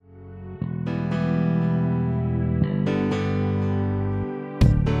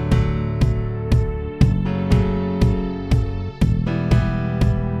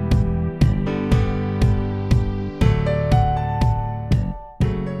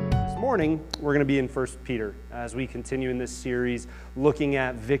morning, we're going to be in 1 Peter as we continue in this series looking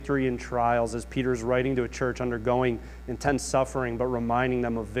at victory in trials as Peter's writing to a church undergoing intense suffering but reminding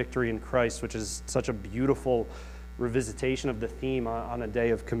them of victory in Christ, which is such a beautiful revisitation of the theme on a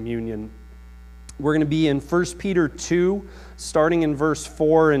day of communion. We're going to be in 1 Peter 2, starting in verse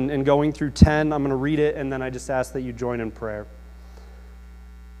 4 and going through 10. I'm going to read it, and then I just ask that you join in prayer.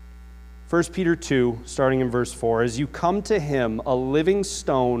 1 Peter 2, starting in verse 4, as you come to him, a living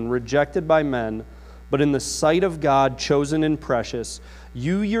stone rejected by men, but in the sight of God chosen and precious,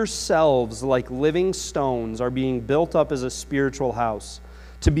 you yourselves, like living stones, are being built up as a spiritual house,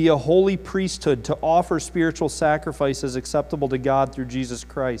 to be a holy priesthood, to offer spiritual sacrifices acceptable to God through Jesus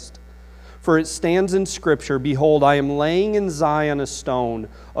Christ. For it stands in Scripture, behold, I am laying in Zion a stone,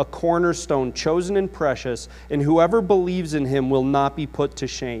 a cornerstone, chosen and precious, and whoever believes in him will not be put to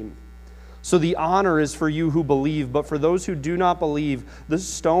shame. So the honor is for you who believe, but for those who do not believe, the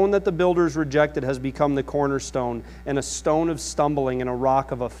stone that the builders rejected has become the cornerstone, and a stone of stumbling and a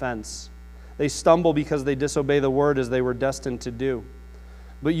rock of offense. They stumble because they disobey the word as they were destined to do.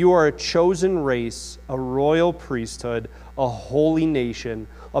 But you are a chosen race, a royal priesthood, a holy nation,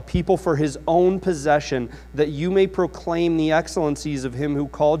 a people for his own possession, that you may proclaim the excellencies of him who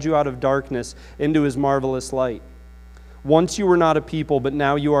called you out of darkness into his marvelous light. Once you were not a people, but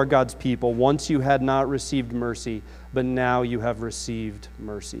now you are God's people. Once you had not received mercy, but now you have received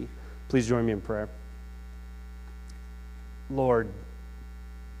mercy. Please join me in prayer. Lord,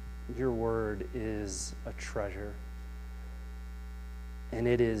 your word is a treasure. And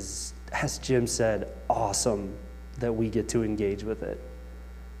it is, as Jim said, awesome that we get to engage with it.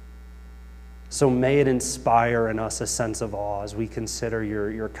 So may it inspire in us a sense of awe as we consider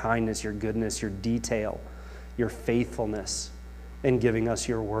your kindness, your goodness, your detail, your faithfulness in giving us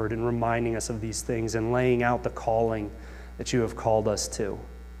your word and reminding us of these things and laying out the calling that you have called us to.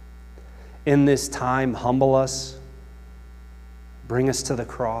 In this time, humble us, bring us to the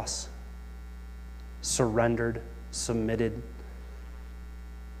cross, surrendered, submitted.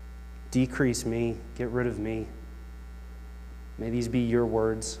 Decrease me, get rid of me. May these be your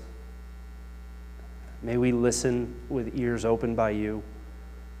words. May we listen with ears opened by you,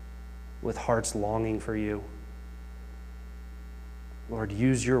 with hearts longing for you. Lord,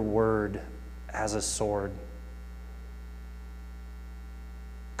 use your word as a sword.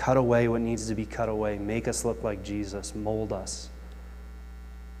 Cut away what needs to be cut away. Make us look like Jesus. Mold us.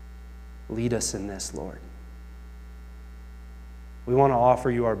 Lead us in this, Lord. We want to offer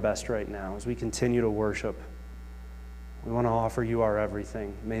you our best right now as we continue to worship. We want to offer you our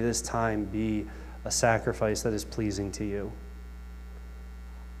everything. May this time be a sacrifice that is pleasing to you.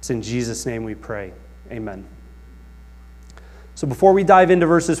 It's in Jesus' name we pray. Amen. So before we dive into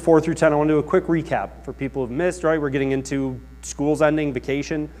verses 4 through 10, I want to do a quick recap for people who've missed, right? We're getting into school's ending,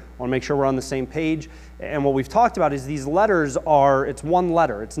 vacation. I want to make sure we're on the same page. And what we've talked about is these letters it's one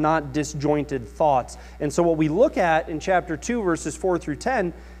letter. It's not disjointed thoughts. And so what we look at in chapter 2, verses 4 through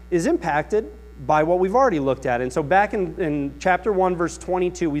 10, is impacted by what we've already looked at. And so back in chapter 1, verse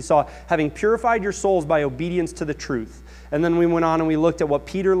 22, we saw, having purified your souls by obedience to the truth. And then we went on and we looked at what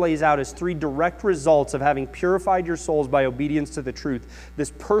Peter lays out as 3 direct results of having purified your souls by obedience to the truth.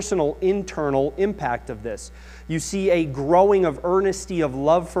 This personal, internal impact of this. You see a growing of earnesty of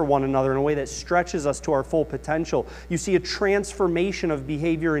love for one another in a way that stretches us to our full potential. You see a transformation of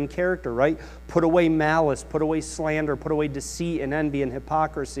behavior and character, right? Put away malice, put away slander, put away deceit and envy and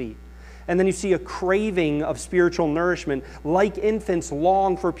hypocrisy. And then you see a craving of spiritual nourishment, like infants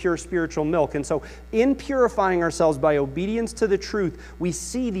long for pure spiritual milk. And so in purifying ourselves by obedience to the truth, we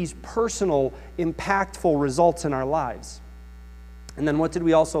see these personal, impactful results in our lives. And then what did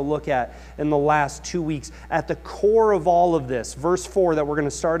we also look at in the last 2 weeks? At the core of all of this, verse 4 that we're going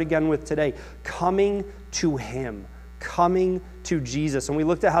to start again with today, coming to him. Coming to Jesus. And we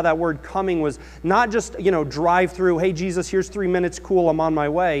looked at how that word coming was not just, drive through, hey, Jesus, here's 3 minutes, cool, I'm on my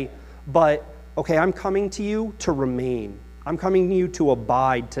way. But, okay, I'm coming to you to remain. I'm coming to you to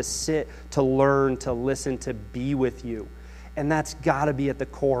abide, to sit, to learn, to listen, to be with you. And that's got to be at the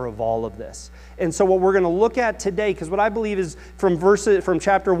core of all of this. And so what we're going to look at today, because what I believe is from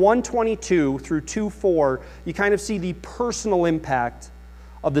chapter 122 through 2:4, you kind of see the personal impact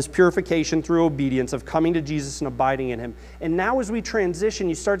of this purification through obedience, of coming to Jesus and abiding in him. And now as we transition,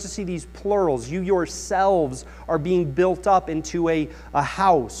 you start to see these plurals. You yourselves are being built up into a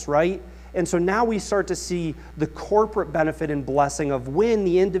house, right? And so now we start to see the corporate benefit and blessing of when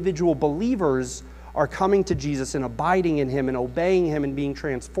the individual believers are coming to Jesus and abiding in him and obeying him and being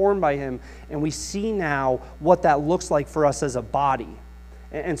transformed by him. And we see now what that looks like for us as a body.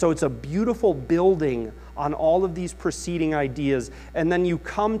 And so it's a beautiful building on all of these preceding ideas. And then you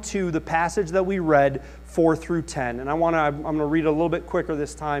come to the passage that we read, 4 through 10. And I'm going to read it a little bit quicker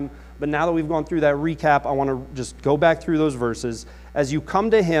this time, but now that we've gone through that recap, I want to just go back through those verses. As you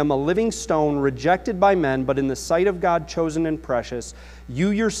come to him, a living stone, rejected by men, but in the sight of God chosen and precious, you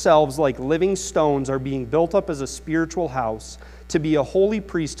yourselves, like living stones, are being built up as a spiritual house, to be a holy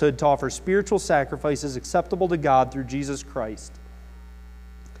priesthood, to offer spiritual sacrifices acceptable to God through Jesus Christ.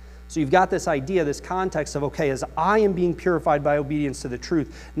 So you've got this idea, this context of, okay, as I am being purified by obedience to the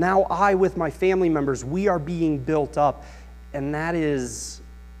truth, now I, with my family members, we are being built up. And that is,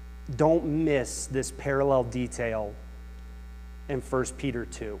 don't miss this parallel detail in 1 Peter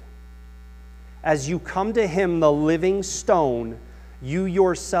 2. As you come to him, the living stone, you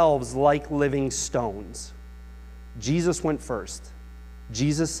yourselves like living stones. Jesus went first.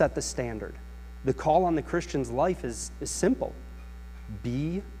 Jesus set the standard. The call on the Christian's life is simple.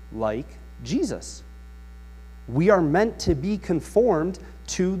 Be like Jesus. We are meant to be conformed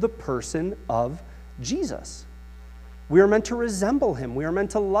to the person of Jesus. We are meant to resemble him. We are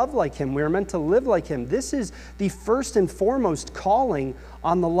meant to love like him. We are meant to live like him. This is the first and foremost calling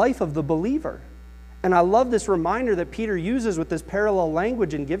on the life of the believer. And I love this reminder that Peter uses with this parallel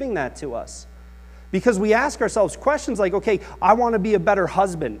language in giving that to us. Because we ask ourselves questions like, okay, I want to be a better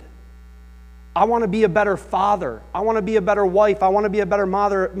husband. I want to be a better father. I want to be a better wife. I want to be a better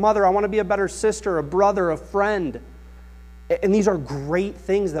mother. I want to be a better sister, a brother, a friend. And these are great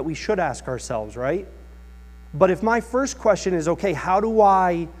things that we should ask ourselves, right? But if my first question is, okay, how do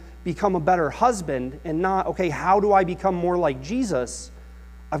I become a better husband, and not, okay, how do I become more like Jesus,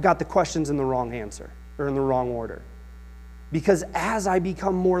 I've got the questions in the wrong answer, or in the wrong order. Because as I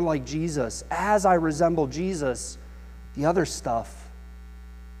become more like Jesus, as I resemble Jesus, the other stuff,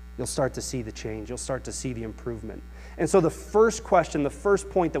 you'll start to see the change. You'll start to see the improvement. And so the first question, the first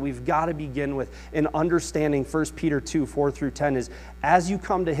point that we've got to begin with in understanding 1 Peter 2, 4 through 10 is, as you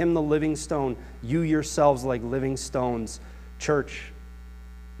come to him, the living stone, you yourselves like living stones. Church,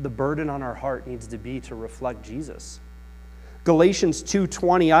 the burden on our heart needs to be to reflect Jesus. Galatians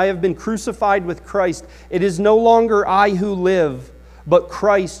 2:20, I have been crucified with Christ. It is no longer I who live, but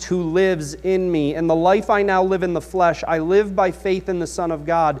Christ who lives in me. And the life I now live in the flesh, I live by faith in the Son of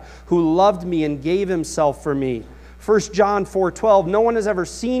God, who loved me and gave himself for me. 1 John 4:12, no one has ever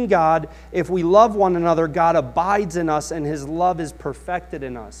seen God. If we love one another, God abides in us, and his love is perfected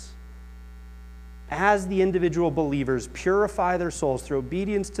in us. As the individual believers purify their souls through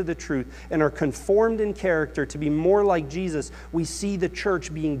obedience to the truth and are conformed in character to be more like Jesus, we see the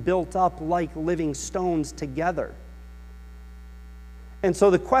church being built up like living stones together. And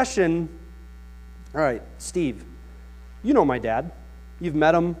so the question, all right, Steve, you know my dad. You've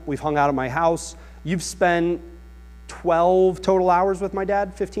met him. We've hung out at my house. You've spent 12 total hours with my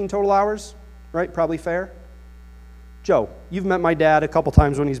dad, 15 total hours, right? Probably fair. Joe, you've met my dad a couple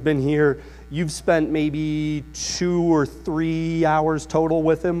times when he's been here. You've spent maybe 2 or 3 hours total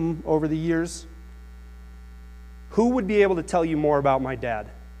with him over the years. Who would be able to tell you more about my dad,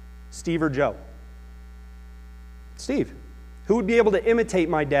 Steve or Joe? Steve. Who would be able to imitate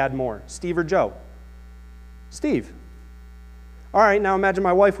my dad more, Steve or Joe? Steve. All right, now imagine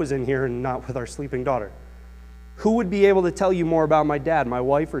my wife was in here and not with our sleeping daughter. Who would be able to tell you more about my dad, my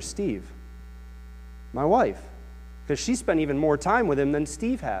wife or Steve? My wife, because she spent even more time with him than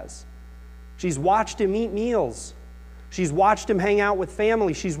Steve has. She's watched him eat meals. She's watched him hang out with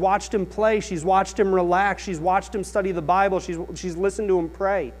family. She's watched him play. She's watched him relax. She's watched him study the Bible. She's listened to him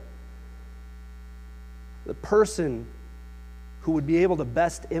pray. The person who would be able to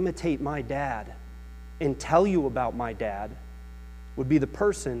best imitate my dad and tell you about my dad would be the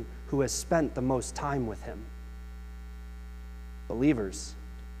person who has spent the most time with him. Believers,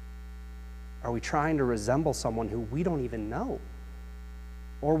 are we trying to resemble someone who we don't even know?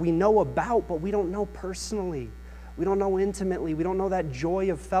 Or we know about, but we don't know personally. We don't know intimately. We don't know that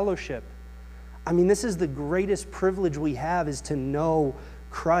joy of fellowship. I mean, this is the greatest privilege we have, is to know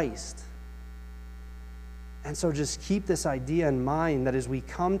Christ. And so just keep this idea in mind that as we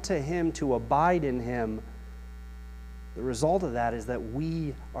come to him to abide in him, the result of that is that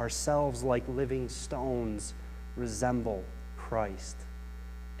we ourselves, like living stones, resemble Christ.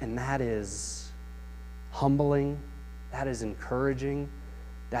 And that is humbling, that is encouraging,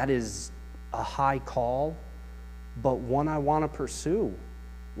 that is a high call, but one I want to pursue,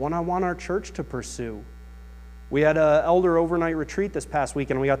 one I want our church to pursue. We had an elder overnight retreat this past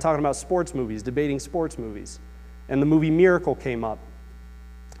weekend, and we got talking about sports movies, debating sports movies. And the movie Miracle came up.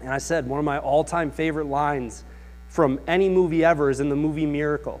 And I said, one of my all-time favorite lines from any movie ever is in the movie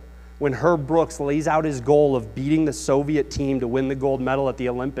Miracle, when Herb Brooks lays out his goal of beating the Soviet team to win the gold medal at the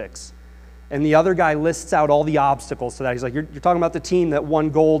Olympics. And the other guy lists out all the obstacles to that. He's like, you're talking about the team that won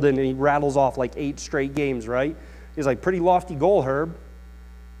gold, and he rattles off like 8 straight games, right? He's like, pretty lofty goal, Herb.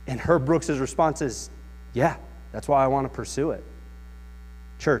 And Herb Brooks' response is, yeah, that's why I want to pursue it.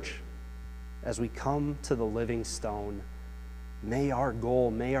 Church, as we come to the living stone, may our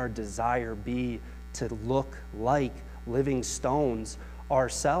goal, may our desire be to look like living stones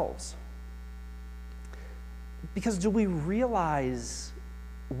ourselves. Because do we realize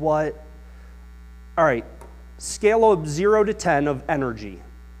what, all right, scale of 0 to 10 of energy.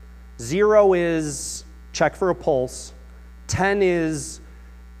 0 is check for a pulse. 10 is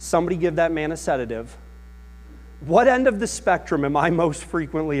somebody give that man a sedative. What end of the spectrum am I most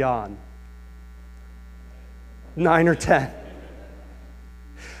frequently on? 9 or 10.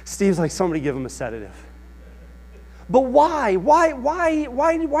 Steve's like, somebody give him a sedative. But why?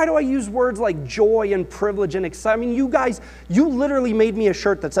 Why do I use words like joy and privilege and excitement? I mean, you guys, you literally made me a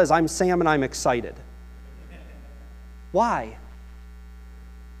shirt that says, I'm Sam and I'm excited. Why?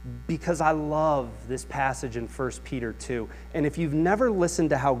 Because I love this passage in 1 Peter 2. And if you've never listened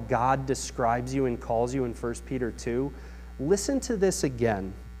to how God describes you and calls you in 1 Peter 2, listen to this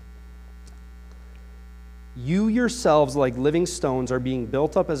again. You yourselves, like living stones, are being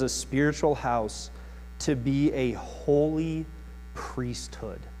built up as a spiritual house to be a holy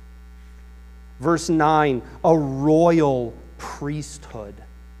priesthood. Verse 9, a royal priesthood.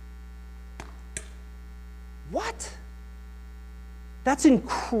 What? That's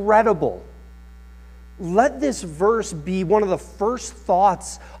incredible. Let this verse be one of the first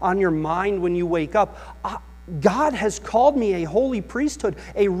thoughts on your mind when you wake up. God has called me a holy priesthood,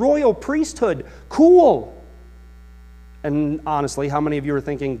 a royal priesthood. Cool. And honestly, how many of you are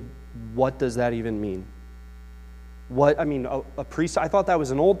thinking, what does that even mean? A priest, I thought that was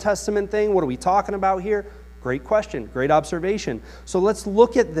an Old Testament thing. What are we talking about here? Great question, great observation. So let's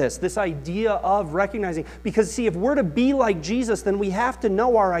look at this idea of recognizing, because see, if we're to be like Jesus, then we have to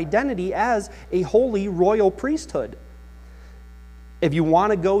know our identity as a holy royal priesthood. If you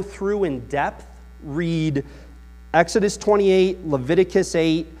want to go through in depth, read Exodus 28, Leviticus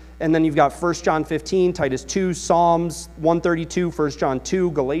 8, and then you've got 1 John 15, Titus 2, Psalms 132, 1 John 2,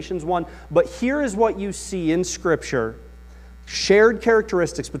 Galatians 1. But here is what you see in Scripture. Shared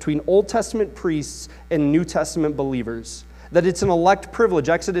characteristics between Old Testament priests and New Testament believers. That it's an elect privilege,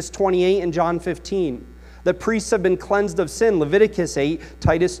 Exodus 28 and John 15. That priests have been cleansed of sin, Leviticus 8,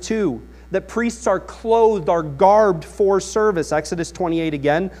 Titus 2. That priests are clothed, are garbed for service, Exodus 28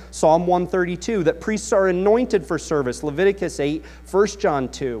 again, Psalm 132. That priests are anointed for service, Leviticus 8, 1 John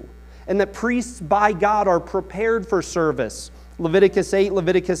 2. And that priests by God are prepared for service, Leviticus 8,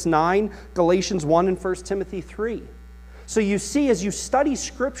 Leviticus 9, Galatians 1, and 1 Timothy 3. So you see, as you study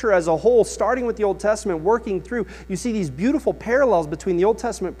Scripture as a whole, starting with the Old Testament, working through, you see these beautiful parallels between the Old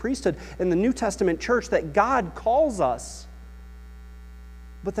Testament priesthood and the New Testament church that God calls us.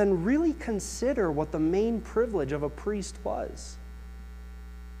 But then really consider what the main privilege of a priest was.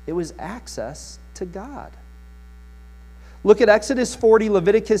 It was access to God. Look at Exodus 40,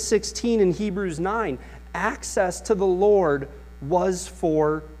 Leviticus 16, and Hebrews 9. Access to the Lord was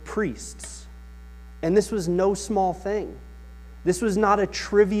for priests. And this was no small thing. This was not a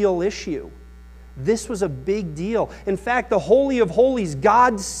trivial issue. This was a big deal. In fact, the Holy of Holies,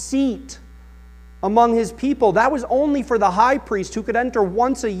 God's seat among His people, that was only for the high priest who could enter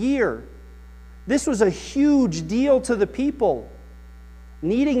once a year. This was a huge deal to the people,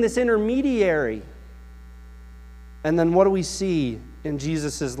 needing this intermediary. And then what do we see in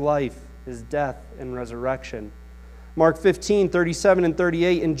Jesus' life, His death and resurrection? Mark 15, 37 and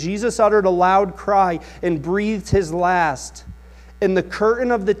 38, and Jesus uttered a loud cry and breathed His last. And the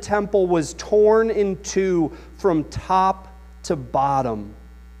curtain of the temple was torn in two from top to bottom.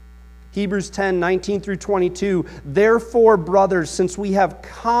 Hebrews 10, 19 through 22, therefore, brothers, since we have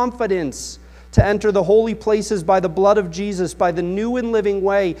confidence to enter the holy places by the blood of Jesus, by the new and living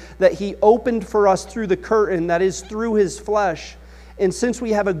way that He opened for us through the curtain, that is, through His flesh, and since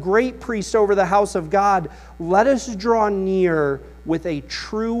we have a great priest over the house of God, let us draw near with a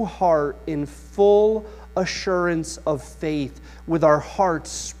true heart in full assurance of faith, with our hearts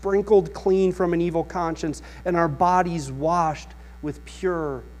sprinkled clean from an evil conscience and our bodies washed with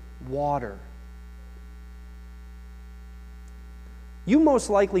pure water. You most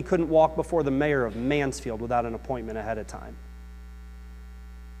likely couldn't walk before the mayor of Mansfield without an appointment ahead of time.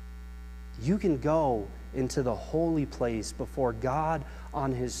 You can go into the holy place before God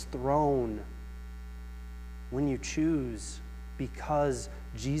on His throne when you choose, because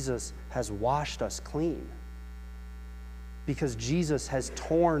Jesus has washed us clean. because Jesus has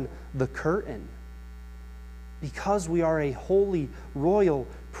torn the curtain. Because we are a holy, royal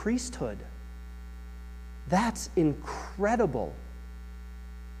priesthood. That's incredible.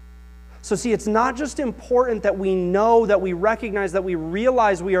 So see, it's not just important that we know, that we recognize, that we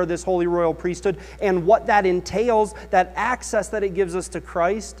realize we are this holy royal priesthood and what that entails, that access that it gives us to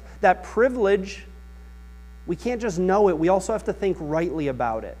Christ, that privilege. We can't just know it. We also have to think rightly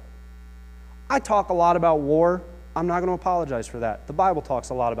about it. I talk a lot about war. I'm not going to apologize for that. The Bible talks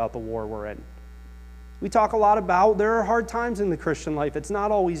a lot about the war we're in. We talk a lot about there are hard times in the Christian life. It's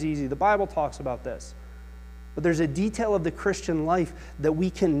not always easy. The Bible talks about this. But there's a detail of the Christian life that we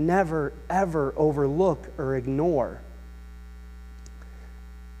can never, ever overlook or ignore.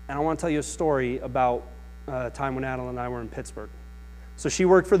 And I want to tell you a story about a time when Adela and I were in Pittsburgh. So she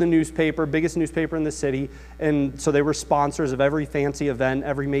worked for the newspaper, biggest newspaper in the city, and so they were sponsors of every fancy event,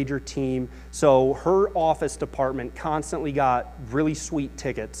 every major team. So her office department constantly got really sweet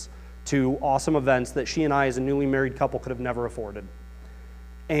tickets to awesome events that she and I as a newly married couple could have never afforded.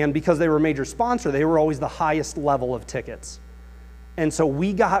 And because they were a major sponsor, they were always the highest level of tickets. And so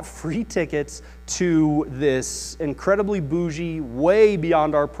we got free tickets to this incredibly bougie, way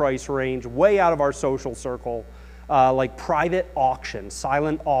beyond our price range, way out of our social circle, like private auction,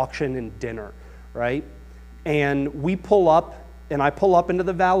 silent auction and dinner, right? And we pull up, and I pull up into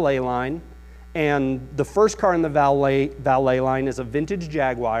the valet line, and the first car in the valet line is a vintage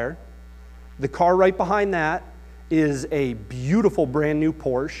Jaguar. The car right behind that is a beautiful brand new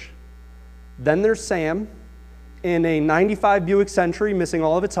Porsche. Then there's Sam in a 95 Buick Century missing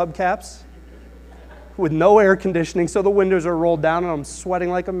all of its hubcaps with no air conditioning, so the windows are rolled down and I'm sweating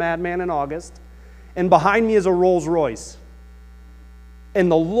like a madman in August. And behind me is a Rolls Royce. And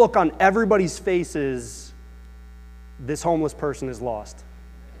the look on everybody's face is, this homeless person is lost.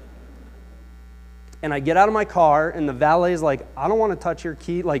 And I get out of my car and the valet is like, I don't want to touch your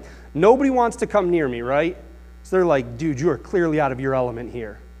key. Like, nobody wants to come near me, right? So they're like, dude, you are clearly out of your element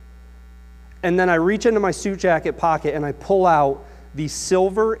here. And then I reach into my suit jacket pocket and I pull out the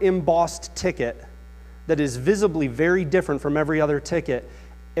silver embossed ticket that is visibly very different from every other ticket.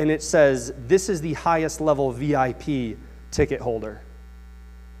 And it says, this is the highest level VIP ticket holder.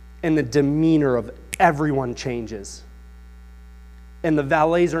 And the demeanor of everyone changes. And the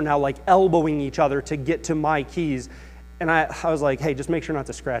valets are now like elbowing each other to get to my keys. And I was like, hey, just make sure not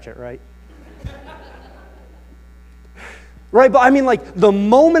to scratch it, right? Right, but I mean, like, the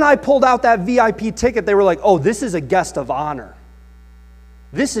moment I pulled out that VIP ticket, they were like, oh, this is a guest of honor.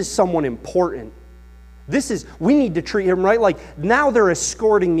 This is someone important. We need to treat him right. Like, now they're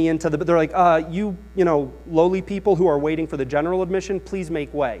escorting me into they're like, you know, lowly people who are waiting for the general admission, please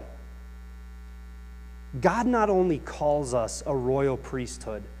make way. God not only calls us a royal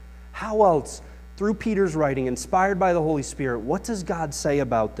priesthood, how else, through Peter's writing, inspired by the Holy Spirit, what does God say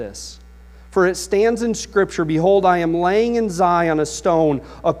about this? For it stands in Scripture, behold, I am laying in Zion a stone,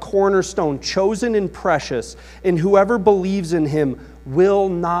 a cornerstone, chosen and precious, and whoever believes in him will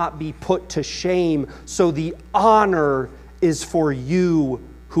not be put to shame. So the honor is for you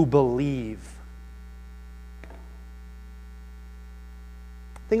who believe.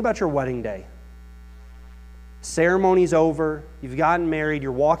 Think about your wedding day. Ceremony's over, you've gotten married,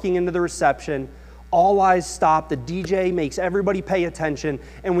 you're walking into the reception, all eyes stop, the DJ makes everybody pay attention,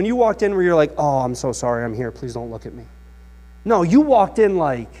 and when you walked in where you're like, oh, I'm so sorry, I'm here, please don't look at me. No, you walked in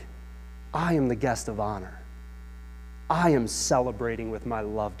like, I am the guest of honor. I am celebrating with my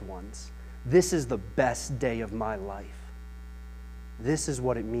loved ones. This is the best day of my life. This is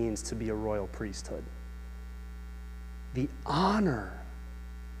what it means to be a royal priesthood. The honor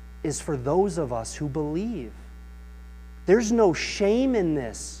is for those of us who believe. There's no shame in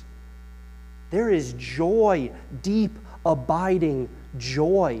this. There is joy, deep, abiding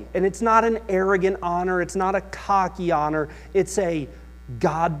joy. And it's not an arrogant honor. It's not a cocky honor. It's a,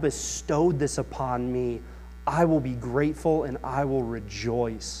 God bestowed this upon me. I will be grateful and I will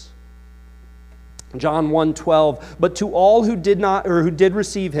rejoice. John 1:12, but to all who did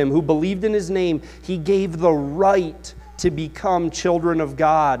receive him, who believed in his name, he gave the right to become children of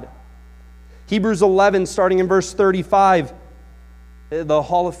God. Hebrews 11, starting in verse 35, the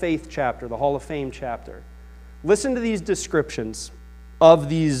Hall of Faith chapter, the Hall of Fame chapter. Listen to these descriptions of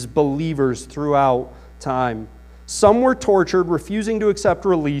these believers throughout time. Some were tortured, refusing to accept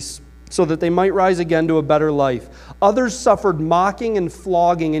release so that they might rise again to a better life. Others suffered mocking and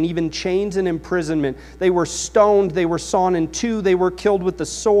flogging and even chains and imprisonment. They were stoned, they were sawn in two, they were killed with the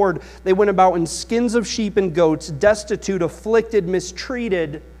sword. They went about in skins of sheep and goats, destitute, afflicted,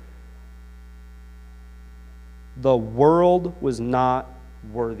 mistreated. The world was not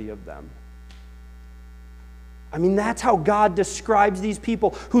worthy of them. I mean, that's how God describes these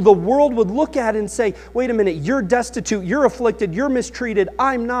people who the world would look at and say, wait a minute, you're destitute, you're afflicted, you're mistreated,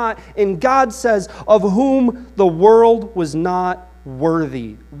 I'm not. And God says, of whom the world was not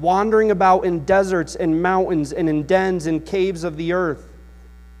worthy, wandering about in deserts and mountains and in dens and caves of the earth.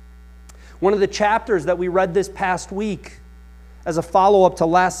 One of the chapters that we read this past week as a follow-up to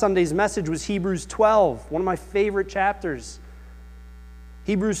last Sunday's message was Hebrews 12, one of my favorite chapters.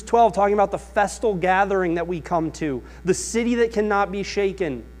 Hebrews 12, talking about the festal gathering that we come to, the city that cannot be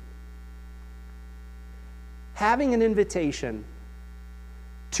shaken. Having an invitation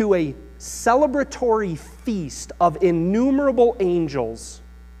to a celebratory feast of innumerable angels,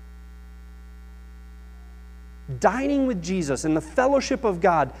 dining with Jesus in the fellowship of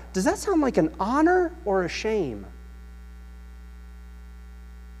God, does that sound like an honor or a shame?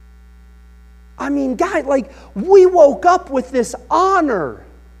 I mean, guys, like, we woke up with this honor.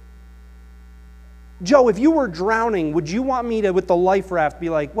 Joe, if you were drowning, would you want me to, with the life raft, be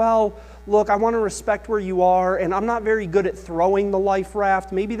like, well, look, I want to respect where you are, and I'm not very good at throwing the life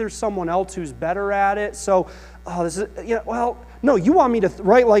raft. Maybe there's someone else who's better at it. So, no, you want me to,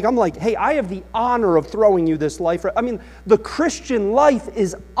 right? Like, I'm like, hey, I have the honor of throwing you this life raft. I mean, the Christian life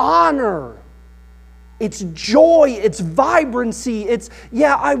is honor. It's joy, it's vibrancy, it's,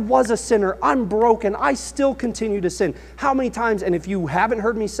 yeah, I was a sinner, I'm broken, I still continue to sin. How many times, and if you haven't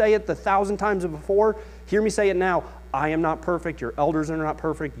heard me say it the 1,000 times before, hear me say it now, I am not perfect, your elders are not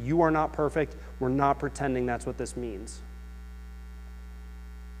perfect, you are not perfect, we're not pretending that's what this means.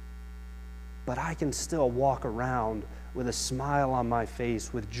 But I can still walk around with a smile on my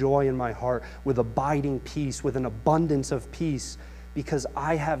face, with joy in my heart, with abiding peace, with an abundance of peace, because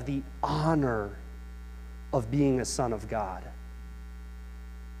I have the honor of being a son of God.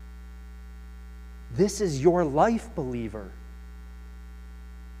 This is your life, believer.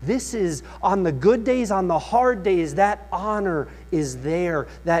 This is, on the good days, on the hard days, that honor is there.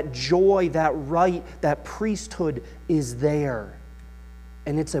 That joy, that right, that priesthood is there.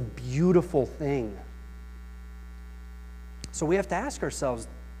 And it's a beautiful thing. So we have to ask ourselves,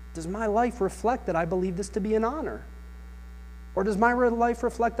 does my life reflect that I believe this to be an honor? Or does my life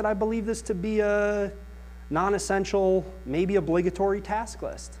reflect that I believe this to be a non-essential, maybe obligatory task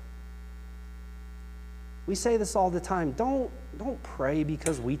list? We say this all the time. Don't pray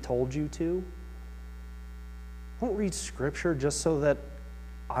because we told you to. Don't read Scripture just so that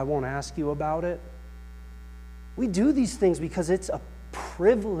I won't ask you about it. We do these things because it's a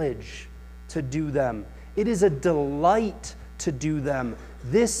privilege to do them. It is a delight to do them.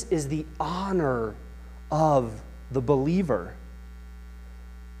 This is the honor of the believer.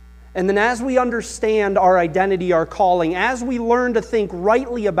 And then as we understand our identity, our calling, as we learn to think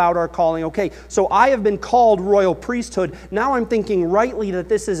rightly about our calling, okay, so I have been called royal priesthood, now I'm thinking rightly that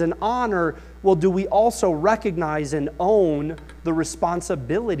this is an honor, well, do we also recognize and own the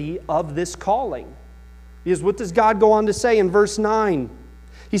responsibility of this calling? Because what does God go on to say in verse 9?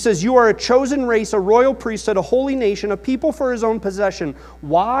 He says, you are a chosen race, a royal priesthood, a holy nation, a people for his own possession.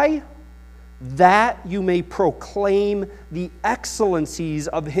 Why? That you may proclaim the excellencies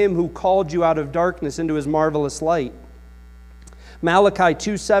of him who called you out of darkness into his marvelous light. Malachi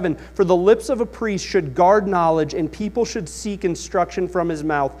 2:7, for the lips of a priest should guard knowledge, and people should seek instruction from his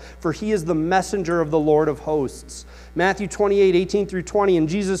mouth, for he is the messenger of the Lord of hosts. Matthew 28:18-20, and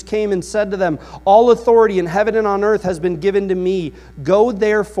Jesus came and said to them, all authority in heaven and on earth has been given to me. Go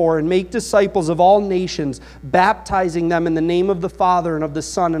therefore and make disciples of all nations, baptizing them in the name of the Father and of the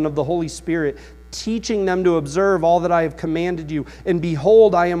Son and of the Holy Spirit, teaching them to observe all that I have commanded you. And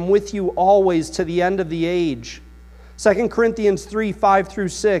behold, I am with you always to the end of the age. 2 Corinthians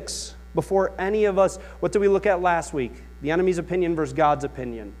 3:5-6. Before any of us, what did we look at last week? The enemy's opinion versus God's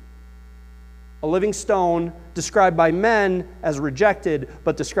opinion. A living stone described by men as rejected,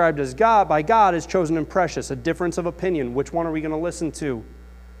 but described as by God as chosen and precious. A difference of opinion. Which one are we going to listen to?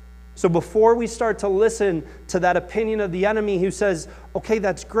 So before we start to listen to that opinion of the enemy who says, okay,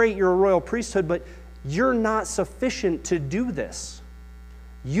 that's great, you're a royal priesthood, but you're not sufficient to do this.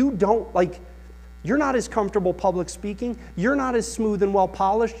 You're not as comfortable public speaking. You're not as smooth and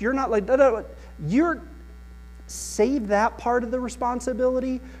well-polished. You're not like, save that part of the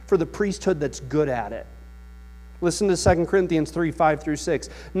responsibility for the priesthood that's good at it. Listen to 2 Corinthians 3:5-6.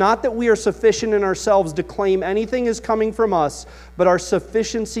 Not that we are sufficient in ourselves to claim anything is coming from us, but our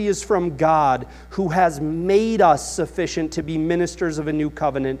sufficiency is from God, who has made us sufficient to be ministers of a new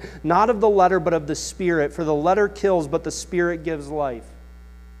covenant, not of the letter, but of the Spirit. For the letter kills, but the Spirit gives life.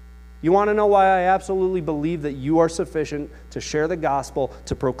 You want to know why I absolutely believe that you are sufficient to share the gospel,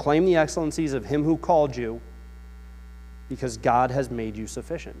 to proclaim the excellencies of him who called you? Because God has made you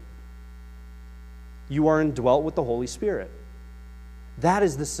sufficient. you are indwelt with the Holy Spirit. That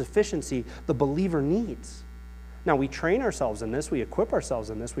is the sufficiency the believer needs. Now, we train ourselves in this, we equip ourselves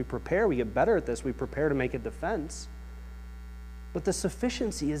in this, we prepare, we get better at this, we prepare to make a defense. But the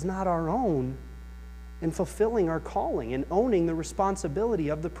sufficiency is not our own in fulfilling our calling and owning the responsibility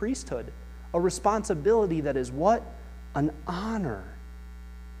of the priesthood. A responsibility that is what? An honor.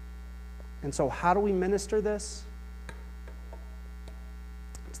 And so how do we minister this?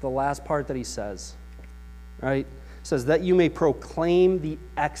 It's the last part that he says, right? It says that you may proclaim the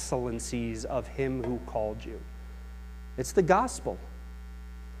excellencies of him who called you. It's the gospel.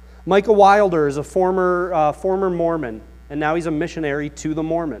 Michael Wilder is a former Mormon, and now he's a missionary to the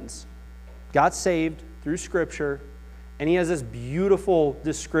Mormons. Got saved through Scripture, and he has this beautiful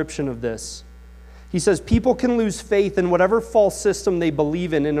description of this. He says, people can lose faith in whatever false system they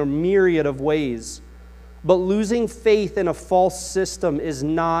believe in a myriad of ways, but losing faith in a false system is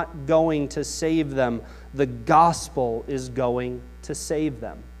not going to save them. The gospel is going to save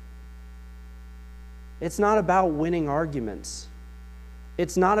them. It's not about winning arguments.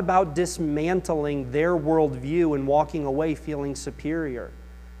 It's not about dismantling their worldview and walking away feeling superior.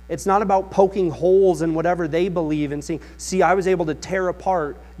 It's not about poking holes in whatever they believe and saying, see, I was able to tear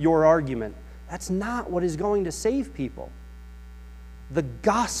apart your argument. That's not what is going to save people. The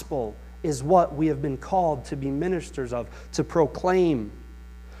gospel is what we have been called to be ministers of, to proclaim.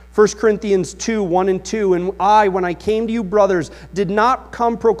 1 Corinthians 2, 1 and 2, and I, when I came to you, brothers, did not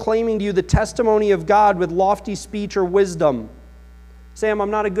come proclaiming to you the testimony of God with lofty speech or wisdom. Sam,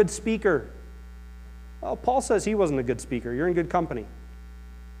 I'm not a good speaker. Well, Paul says he wasn't a good speaker. You're in good company.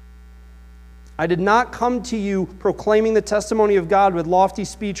 I did not come to you proclaiming the testimony of God with lofty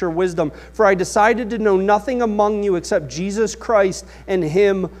speech or wisdom, for I decided to know nothing among you except Jesus Christ and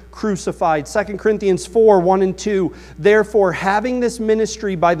Him crucified. 2 Corinthians 4, 1 and 2. Therefore, having this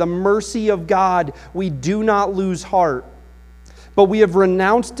ministry by the mercy of God, we do not lose heart. But we have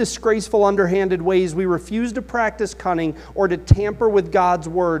renounced disgraceful, underhanded ways. We refuse to practice cunning or to tamper with God's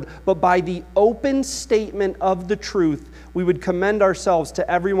word. But by the open statement of the truth, we would commend ourselves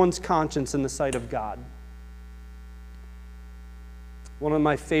to everyone's conscience in the sight of God. One of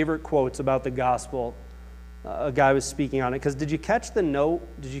my favorite quotes about the gospel, a guy was speaking on it. Because did you catch the note?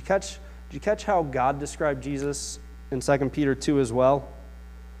 Did you catch how God described Jesus in 2 Peter 2 as well?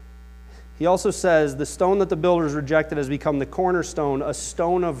 He also says, the stone that the builders rejected has become the cornerstone, a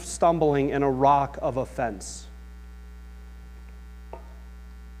stone of stumbling and a rock of offense.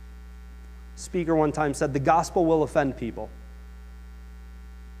 Speaker one time said, the gospel will offend people.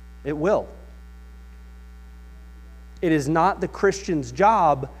 It will. It is not the Christian's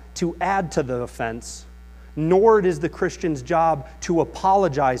job to add to the offense, nor it is the Christian's job to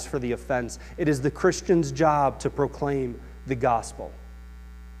apologize for the offense. It is the Christian's job to proclaim the gospel.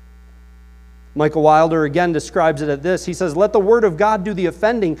 Michael Wilder again describes it as this. He says, let the word of God do the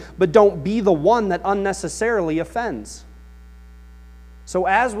offending, but don't be the one that unnecessarily offends. So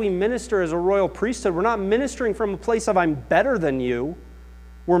as we minister as a royal priesthood, we're not ministering from a place of I'm better than you.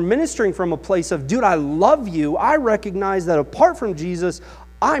 We're ministering from a place of, dude, I love you. I recognize that apart from Jesus,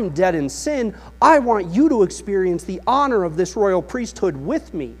 I'm dead in sin. I want you to experience the honor of this royal priesthood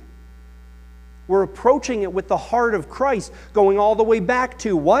with me. We're approaching it with the heart of Christ, going all the way back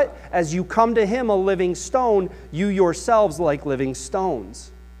to what? As you come to Him, a living stone, you yourselves like living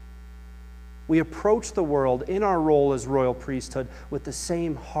stones. We approach the world in our role as royal priesthood with the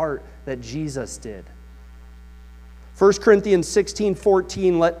same heart that Jesus did. 1 Corinthians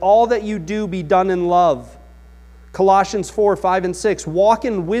 16:14, let all that you do be done in love. Colossians 4, 5 and 6, walk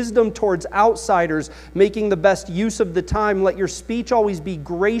in wisdom towards outsiders, making the best use of the time. Let your speech always be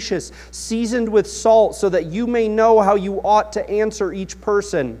gracious, seasoned with salt, so that you may know how you ought to answer each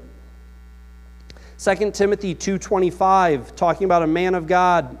person. 2 Timothy 2:25, talking about a man of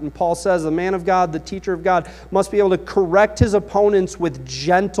God, and Paul says, the man of God, the teacher of God, must be able to correct his opponents with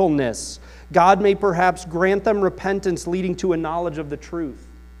gentleness. God may perhaps grant them repentance leading to a knowledge of the truth.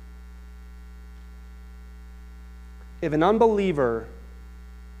 If an unbeliever,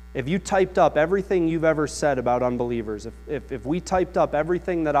 if you typed up everything you've ever said about unbelievers, if we typed up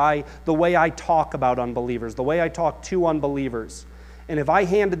everything the way I talk about unbelievers, the way I talk to unbelievers, and if I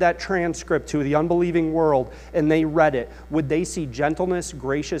handed that transcript to the unbelieving world and they read it, would they see gentleness,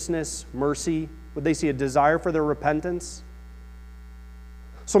 graciousness, mercy? Would they see a desire for their repentance?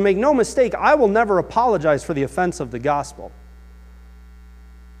 So make no mistake, I will never apologize for the offense of the gospel.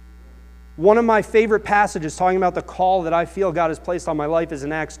 One of my favorite passages talking about the call that I feel God has placed on my life is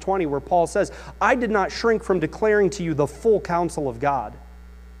in Acts 20, where Paul says, I did not shrink from declaring to you the full counsel of God.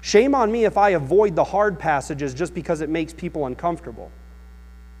 Shame on me if I avoid the hard passages just because it makes people uncomfortable.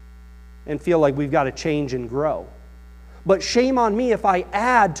 and feel like we've got to change and grow. But shame on me if I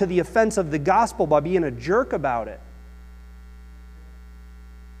add to the offense of the gospel by being a jerk about it.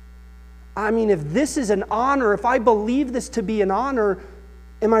 I mean, if this is an honor, if I believe this to be an honor,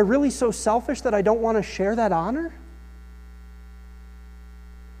 am I really so selfish that I don't want to share that honor?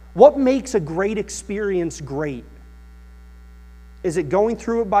 What makes a great experience great? Is it going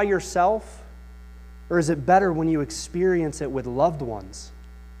through it by yourself? Or is it better when you experience it with loved ones?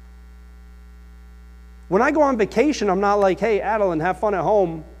 When I go on vacation, I'm not like, hey, Adeline, have fun at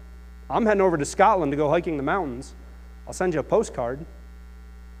home. I'm heading over to Scotland to go hiking the mountains. I'll send you a postcard.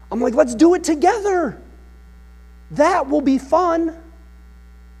 I'm like, let's do it together. That will be fun.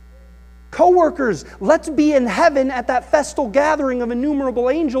 Coworkers, let's be in heaven at that festal gathering of innumerable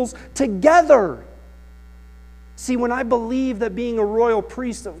angels together. See, when I believe that being a royal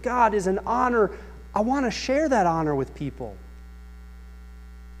priest of God is an honor, I want to share that honor with people.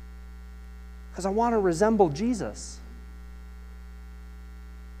 Because I want to resemble Jesus.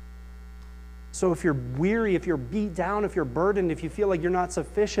 So if you're weary, if you're beat down, if you're burdened, if you feel like you're not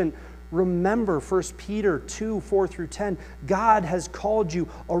sufficient, remember 1 Peter 2, 4 through 10. God has called you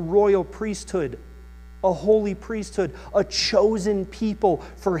a royal priesthood, a holy priesthood, a chosen people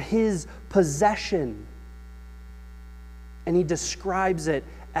for His possession. And He describes it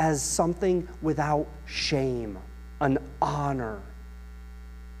as something without shame, an honor.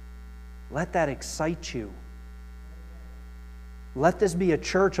 Let that excite you. Let this be a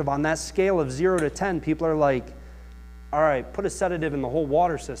church of, on that scale of 0 to 10, people are like, all right, put a sedative in the whole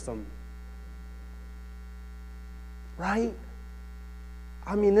water system. Right?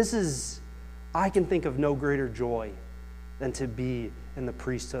 I mean, I can think of no greater joy than to be in the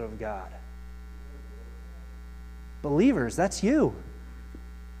priesthood of God. Believers, that's you.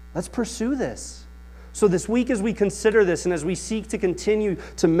 Let's pursue this. So this week as we consider this and as we seek to continue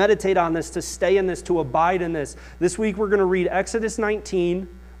to meditate on this, to stay in this, to abide in this week we're going to read Exodus 19,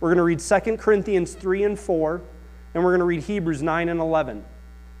 we're going to read 2 Corinthians 3 and 4, and we're going to read Hebrews 9 and 11.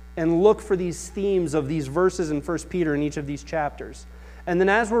 And look for these themes of these verses in 1 Peter in each of these chapters. And then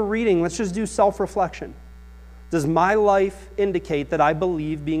as we're reading, let's just do self-reflection. Does my life indicate that I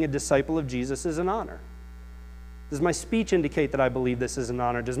believe being a disciple of Jesus is an honor? Does my speech indicate that I believe this is an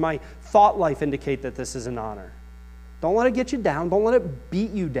honor? Does my thought life indicate that this is an honor? Don't let it get you down. Don't let it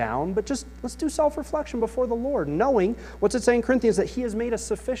beat you down. But just let's do self-reflection before the Lord, knowing, what's it say in Corinthians, that He has made us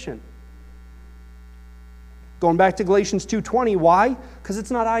sufficient. Going back to Galatians 2:20, why? Because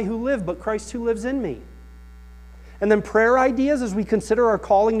it's not I who live, but Christ who lives in me. And then prayer ideas as we consider our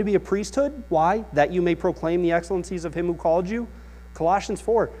calling to be a priesthood. Why? That you may proclaim the excellencies of Him who called you. Colossians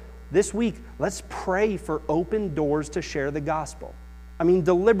 4. This week, let's pray for open doors to share the gospel. I mean,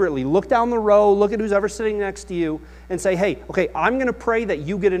 deliberately, look down the row, look at who's ever sitting next to you, and say, hey, okay, I'm going to pray that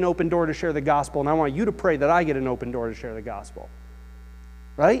you get an open door to share the gospel, and I want you to pray that I get an open door to share the gospel.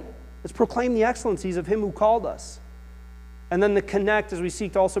 Right? Let's proclaim the excellencies of Him who called us. And then the connect as we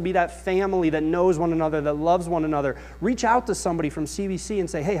seek to also be that family that knows one another, that loves one another. Reach out to somebody from CBC and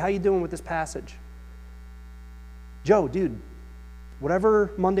say, hey, how you doing with this passage? Joe, dude,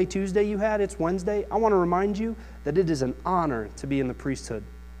 whatever Monday, Tuesday you had, it's Wednesday. I want to remind you that it is an honor to be in the priesthood.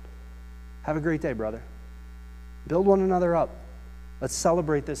 Have a great day, brother. Build one another up. Let's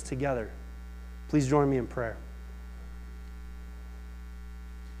celebrate this together. Please join me in prayer.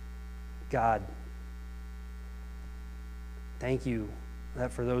 God, thank you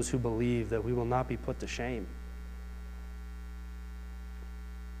that for those who believe that we will not be put to shame.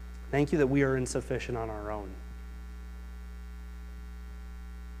 Thank you that we are insufficient on our own.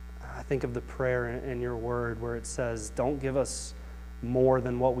 I think of the prayer in your word where it says, don't give us more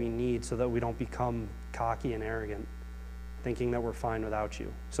than what we need so that we don't become cocky and arrogant, thinking that we're fine without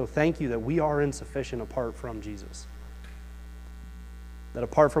you. So thank you that we are insufficient apart from Jesus. That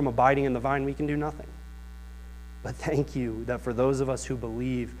apart from abiding in the vine, we can do nothing. But thank you that for those of us who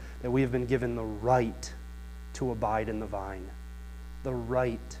believe that we have been given the right to abide in the vine, the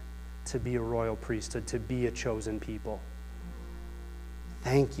right to be a royal priesthood, to be a chosen people.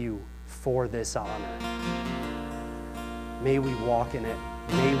 Thank you for this honor. May we walk in it.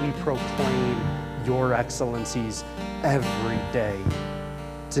 May we proclaim your excellencies every day.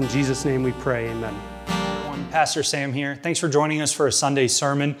 It's in Jesus' name we pray, amen. Pastor Sam here. Thanks for joining us for a Sunday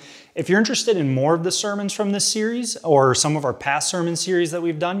sermon. If you're interested in more of the sermons from this series or some of our past sermon series that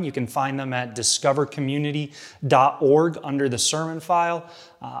we've done, you can find them at discovercommunity.org under the sermon file.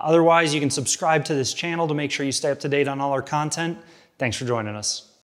 Otherwise, you can subscribe to this channel to make sure you stay up to date on all our content. Thanks for joining us.